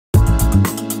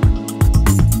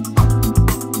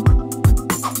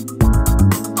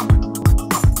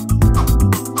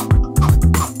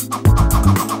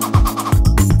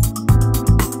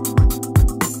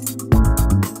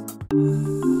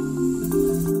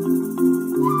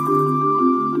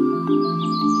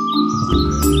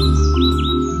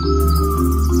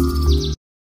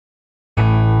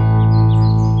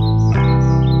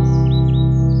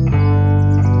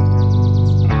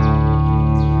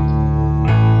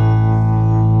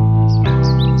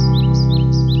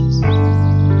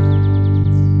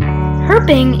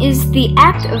Herping is the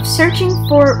act of searching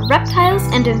for reptiles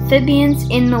and amphibians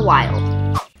in the wild.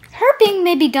 Herping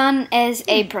may be done as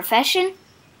a profession,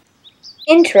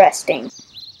 Interesting.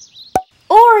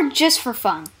 or just for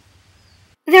fun.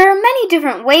 There are many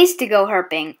different ways to go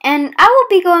herping, and I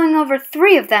will be going over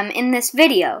 3 of them in this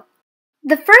video.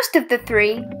 The first of the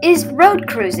 3 is road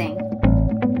cruising.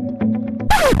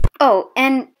 Oh,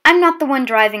 and I'm not the one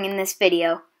driving in this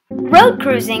video. Road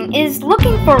cruising is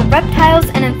looking for reptiles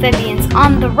and amphibians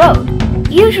on the road,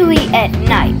 usually at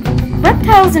night.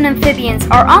 Reptiles and amphibians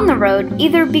are on the road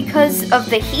either because of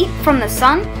the heat from the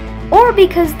sun or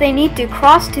because they need to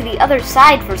cross to the other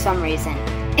side for some reason.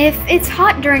 If it's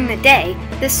hot during the day,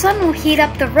 the sun will heat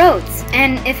up the roads,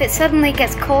 and if it suddenly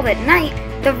gets cold at night,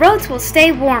 the roads will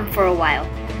stay warm for a while.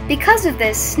 Because of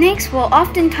this, snakes will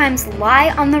oftentimes lie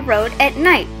on the road at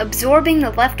night, absorbing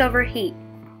the leftover heat.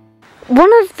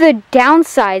 One of the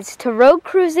downsides to road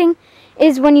cruising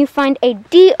is when you find a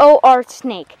DOR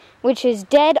snake, which is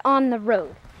dead on the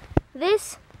road.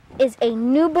 This is a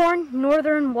newborn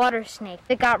northern water snake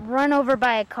that got run over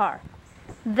by a car.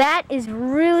 That is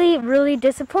really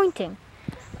disappointing.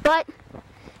 But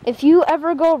if you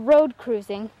ever go road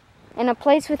cruising in a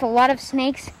place with a lot of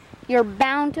snakes, you're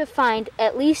bound to find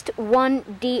at least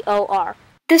one DOR.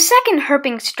 The second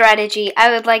herping strategy I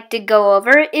would like to go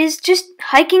over is just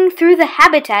hiking through the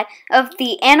habitat of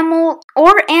the animal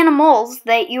or animals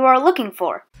that you are looking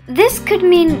for. This could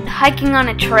mean hiking on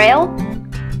a trail,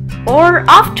 or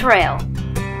off trail,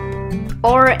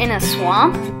 or in a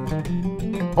swamp,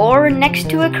 or next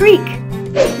to a creek.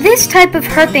 This type of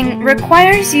herping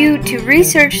requires you to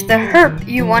research the herp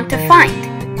you want to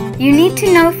find. You need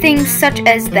to know things such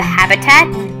as the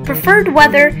habitat, preferred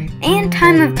weather, and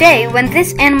time of day when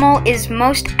this animal is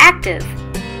most active.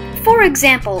 For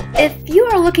example, if you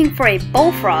are looking for a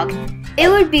bullfrog, it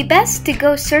would be best to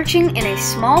go searching in a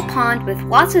small pond with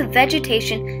lots of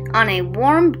vegetation on a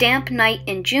warm, damp night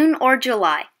in June or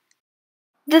July.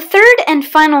 The third and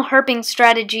final herping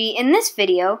strategy in this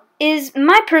video is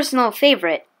my personal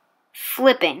favorite,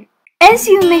 flipping. As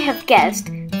you may have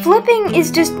guessed, flipping is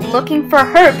just looking for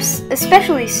herps,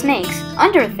 especially snakes,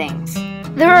 under things.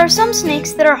 There are some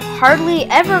snakes that are hardly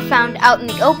ever found out in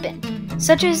the open,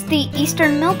 such as the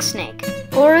eastern milk snake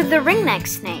or the ringneck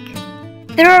snake.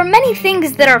 There are many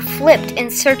things that are flipped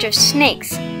in search of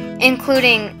snakes,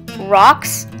 including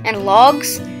rocks and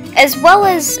logs, as well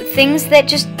as things that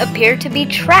just appear to be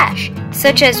trash,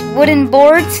 such as wooden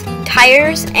boards,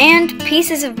 tires, and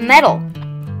pieces of metal.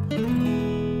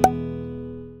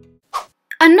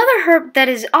 Another herp that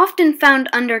is often found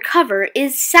under cover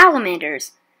is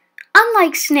salamanders.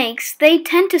 Unlike snakes, they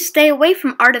tend to stay away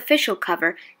from artificial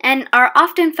cover and are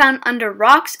often found under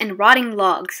rocks and rotting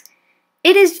logs.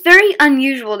 It is very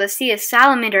unusual to see a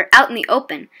salamander out in the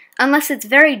open, unless it's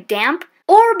very damp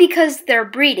or because they're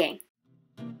breeding.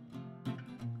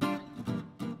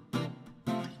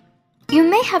 You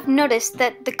may have noticed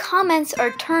that the comments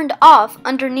are turned off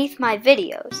underneath my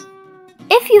videos.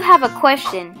 If you have a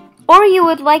question, or you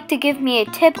would like to give me a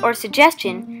tip or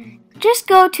suggestion, just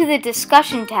go to the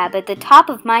discussion tab at the top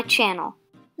of my channel.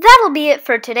 That'll be it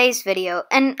for today's video,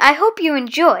 and I hope you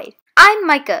enjoyed. I'm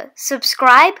Micah.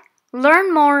 Subscribe,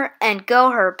 learn more, and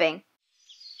go herping.